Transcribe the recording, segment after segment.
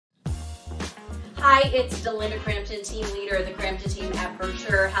Hi, it's Delinda, Crampton team leader of the Crampton team at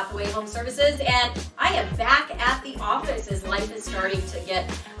Berkshire Hathaway Home Services, and I am back at the office as life is starting to get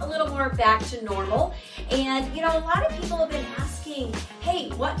a little more back to normal. And you know, a lot of people have been asking, hey,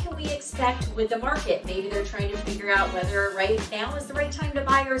 what can we expect with the market? Maybe they're trying to figure out whether right now is the right time to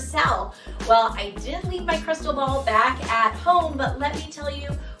buy or sell. Well, I did leave my crystal ball back at home, but let me tell you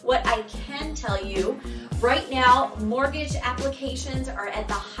what I can tell you. Right now, mortgage applications are at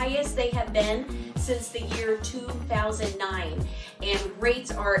the highest they have been since the year 2009, and rates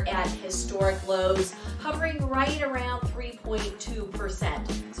are at historic lows, hovering right around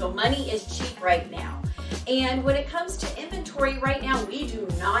 3.2%. So money is cheap right now. And when it comes to inventory, right now we do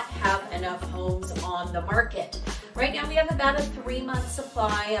not have enough homes on the market. Right now we have about a 3-month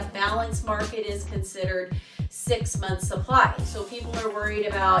supply. A balanced market is considered 6-month supply. So people are worried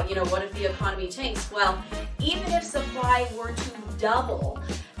about, you know, what if the economy tanks? Well, even if supply were to double,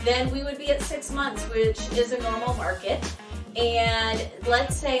 then we would be at 6 months, which is a normal market. And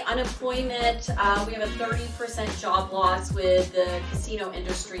let's say unemployment, we have a 30% job loss with the casino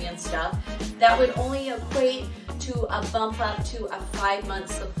industry and stuff. That would only equate to a bump up to a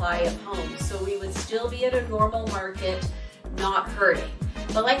 5-month supply of homes. So we would still be at a normal market, not hurting.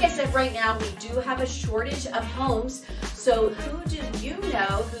 But like I said, right now we do have a shortage of homes. So who do you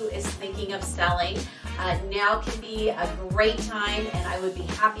know who is thinking of selling? Now can be a great time, and I would be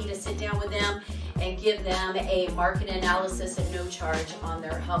happy to sit down with them and give them a market analysis at no charge on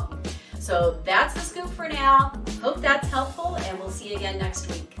their home. So that's the scoop for now. Hope that's helpful, and we'll see you again next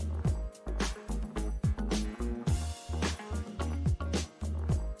week.